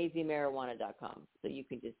 We're on azmarijuana.com, so you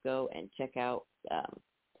can just go and check out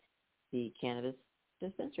the cannabis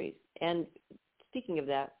dispensaries. And speaking of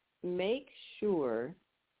that, make sure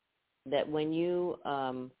that when you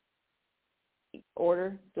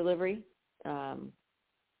order delivery,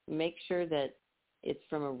 make sure that it's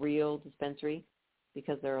from a real dispensary,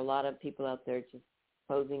 because there are a lot of people out there just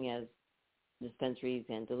posing as dispensaries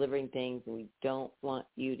and delivering things, and we don't want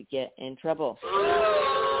you to get in trouble.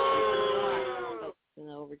 In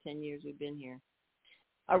the over 10 years we've been here.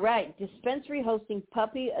 All right, dispensary hosting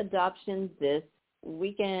puppy adoptions this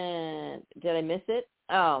weekend. Did I miss it?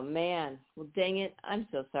 Oh, man. Well, dang it. I'm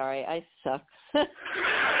so sorry. I suck.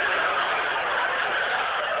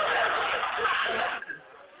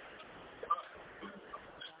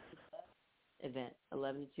 Event,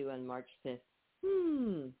 11 to 2 on March 5th.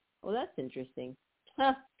 Well, that's interesting.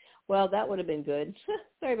 Well, that would have been good.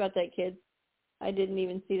 Sorry about that, kids. I didn't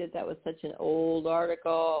even see that was such an old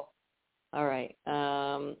article. All right.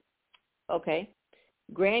 Okay.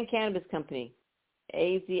 Grand Cannabis Company,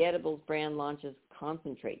 AZ Edibles brand launches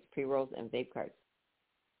concentrates, pre-rolls, and vape carts.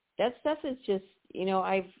 That stuff is just,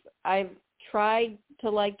 I've tried to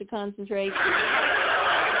like the concentrate.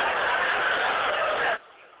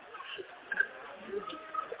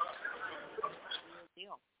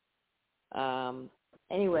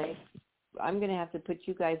 Anyway, I'm going to have to put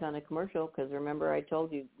you guys on a commercial because remember I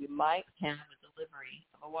told you we might have a delivery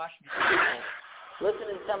of a wash machine. Listen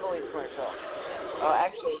to the Tumbleweed commercial. Oh,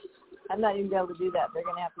 actually, I'm not even going to be able to do that. They're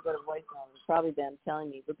going to have to go to voicemail. It's probably them telling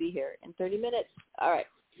me we'll be here in 30 minutes. All right.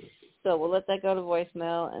 So we'll let that go to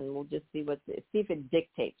voicemail, and we'll just see if it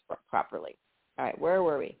dictates properly. All right. Where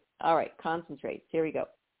were we? All right. Concentrates. Here we go.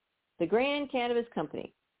 The Grand Cannabis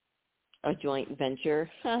Company, a joint venture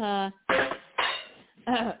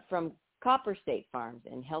from Copper State Farms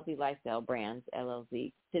and Healthy Lifestyle Brands,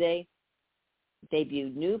 LLC, today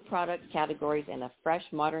debuted new product categories and a fresh,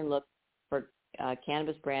 modern look for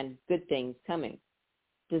cannabis brand Good Things Coming.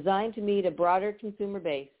 Designed to meet a broader consumer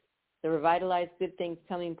base, the revitalized Good Things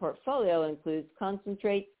Coming portfolio includes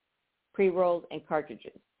concentrates, pre-rolls, and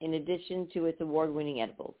cartridges, in addition to its award-winning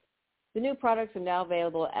edibles. The new products are now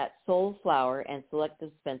available at Soul Flower and select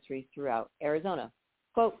dispensaries throughout Arizona.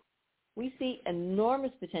 Quote, we see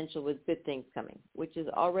enormous potential with Good Things Coming, which is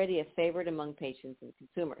already a favorite among patients and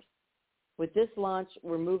consumers. With this launch,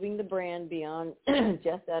 we're moving the brand beyond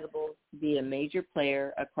just edibles to be a major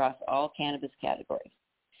player across all cannabis categories.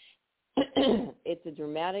 It's a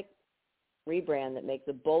dramatic rebrand that makes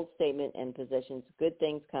a bold statement and positions Good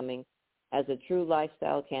Things Coming as a true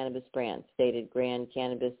lifestyle cannabis brand, stated Grand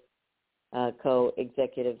Cannabis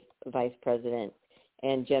Co-Executive Vice President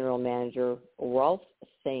and General Manager Rolf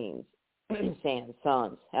Sands,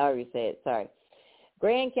 however you say it, sorry.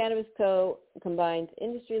 Grand Cannabis Co. combines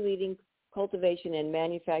industry-leading cultivation and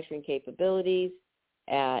manufacturing capabilities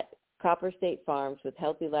at Copper State Farms with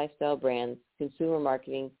healthy lifestyle brands, consumer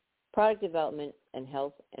marketing, product development, and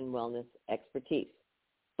health and wellness expertise.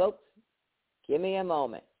 Folks, give me a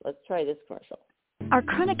moment. Let's try this commercial. Are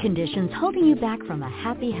chronic conditions holding you back from a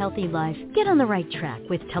happy, healthy life? Get on the right track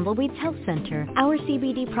with Tumbleweeds Health Center. Our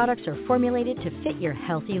CBD products are formulated to fit your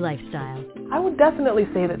healthy lifestyle. I would definitely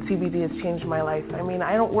say that CBD has changed my life. I mean,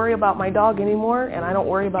 I don't worry about my dog anymore, and I don't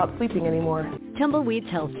worry about sleeping anymore.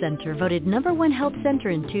 Tumbleweeds Health Center, voted #1 health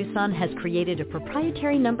center in Tucson, has created a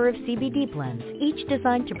proprietary number of CBD blends, each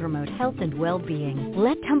designed to promote health and well-being.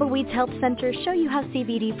 Let Tumbleweeds Health Center show you how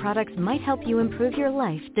CBD products might help you improve your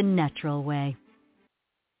life the natural way.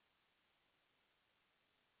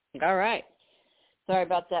 All right. Sorry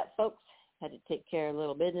about that, folks. Had to take care of a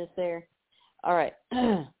little business there. All right.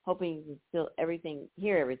 Hoping you can still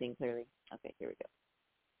hear everything clearly. Okay, here we go.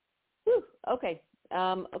 Whew. Okay.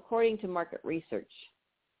 According to market research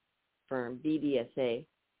firm BDSA,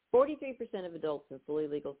 43% of adults in fully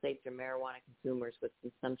legal states are marijuana consumers, with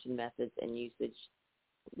consumption methods and usage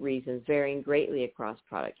reasons varying greatly across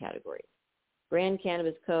product categories. Grand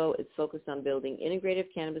Cannabis Co. is focused on building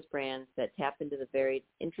integrative cannabis brands that tap into the varied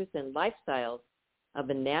interests and lifestyles of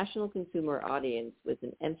a national consumer audience with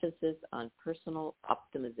an emphasis on personal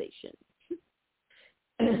optimization.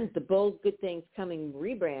 The bold Good Things Coming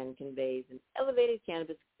rebrand conveys an elevated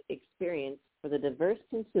cannabis experience for the diverse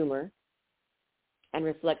consumer and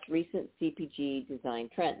reflects recent CPG design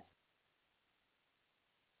trends.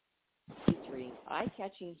 Featuring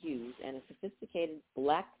eye-catching hues and a sophisticated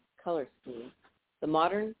black color scheme, the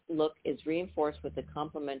modern look is reinforced with a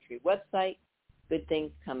complimentary website,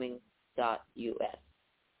 goodthingscoming.us.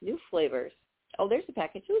 New flavors. Oh, there's a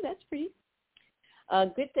package. Oh, that's pretty.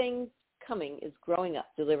 Good Things Coming is growing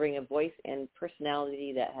up, delivering a voice and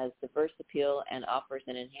personality that has diverse appeal and offers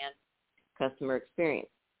an enhanced customer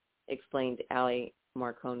experience, explained Allie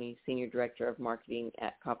Marconi, Senior Director of Marketing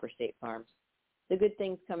at Copper State Farms. The Good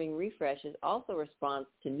Things Coming refresh is also a response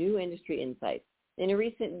to new industry insights. In a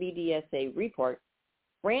recent BDSA report,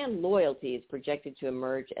 brand loyalty is projected to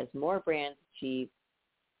emerge as more brands achieve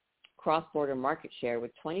cross-border market share,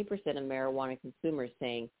 with 20% of marijuana consumers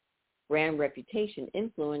saying brand reputation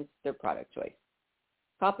influenced their product choice.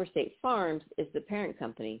 Copper State Farms is the parent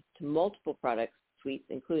company to multiple product suites,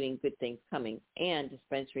 including Good Things Coming and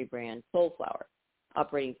dispensary brand Soul Flower,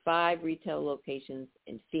 operating 5 retail locations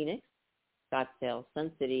in Phoenix, Scottsdale,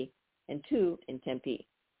 Sun City, and 2 in Tempe.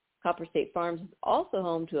 Copper State Farms is also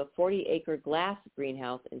home to a 40-acre glass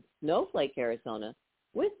greenhouse in Snowflake, Arizona,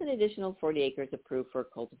 with an additional 40 acres approved for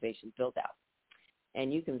cultivation build-out.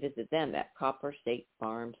 And you can visit them at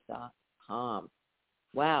copperstatefarms.com.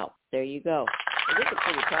 Wow, there you go. It is a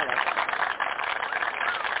pretty product.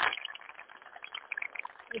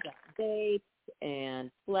 We got vapes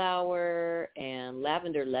and flower and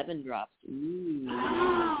lavender lemon drops. Ooh,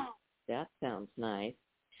 that sounds nice.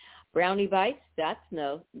 Brownie bites, that's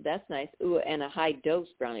nice. Ooh, and a high dose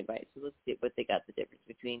brownie bite. So let's see what they got the difference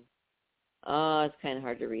between. It's kind of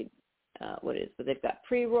hard to read what it is, but they've got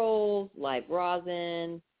pre-rolls, live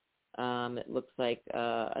rosin. It looks like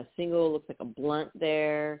a single, looks like a blunt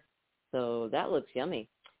there. So that looks yummy.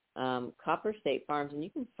 Copper State Farms, and you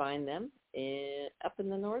can find them up in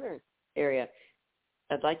the northern area.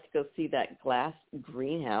 I'd like to go see that glass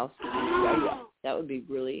greenhouse. That would be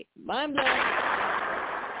really mind-blowing.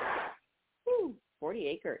 40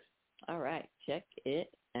 acres. All right, check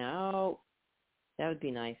it out. That would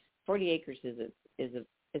be nice. 40 acres is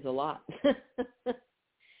a lot.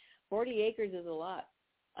 40 acres is a lot.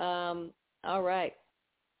 All right.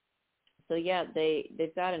 So yeah,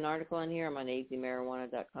 they've got an article on here. I'm on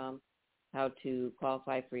azmarijuana.com, how to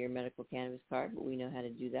qualify for your medical cannabis card. But we know how to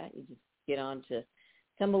do that. You just get on to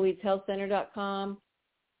tumbleweedshealthcenter.com,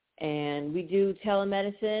 and we do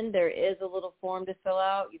telemedicine. There is a little form to fill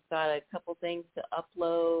out. You've got a couple things to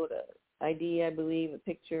upload, an ID, I believe, a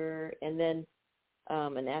picture, and then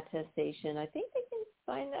an attestation. I think they can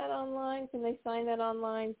sign that online. Can they sign that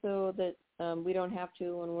online so that we don't have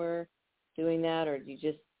to when we're doing that, or do you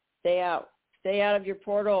just stay out of your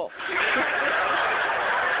portal?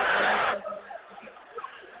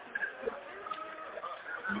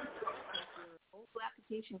 Whole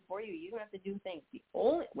application for you. You don't have to do things.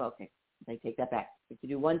 I take that back. You have to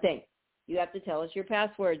do one thing. You have to tell us your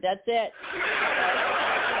password. That's it.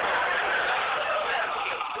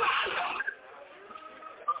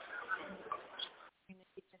 Get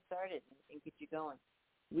you started and get you going.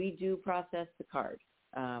 We do process the card,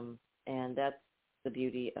 and that's the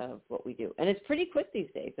beauty of what we do. And it's pretty quick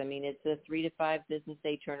these days. I mean, it's a 3 to 5 business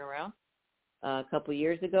day turnaround. A couple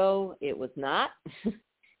years ago, it was not.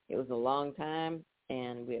 It was a long time,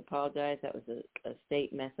 and we apologize. That was a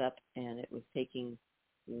state mess up, and it was taking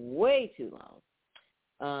way too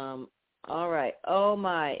long. All right. Oh,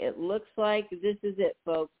 my. It looks like this is it,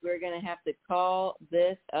 folks. We're going to have to call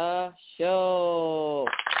this a show.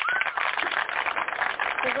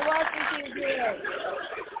 So the Washington here.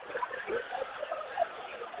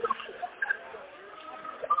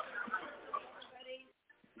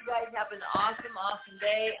 You guys have an awesome, awesome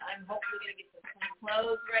day. I'm hopefully going to get some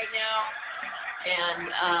clothes right now.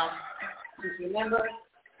 And just remember,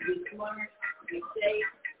 be smart, be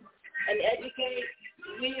safe, and educate.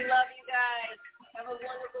 We love you guys. Have a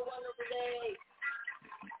wonderful, wonderful day.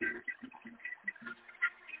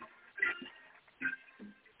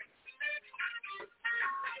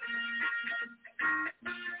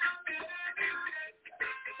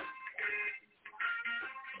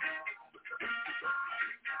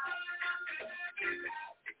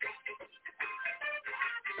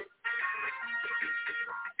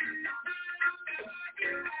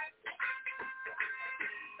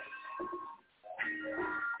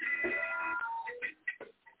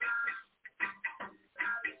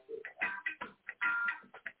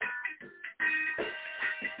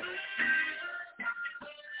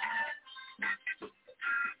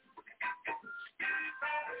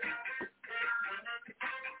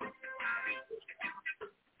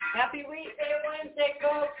 Happy Weedsday Wednesday,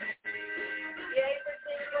 folks.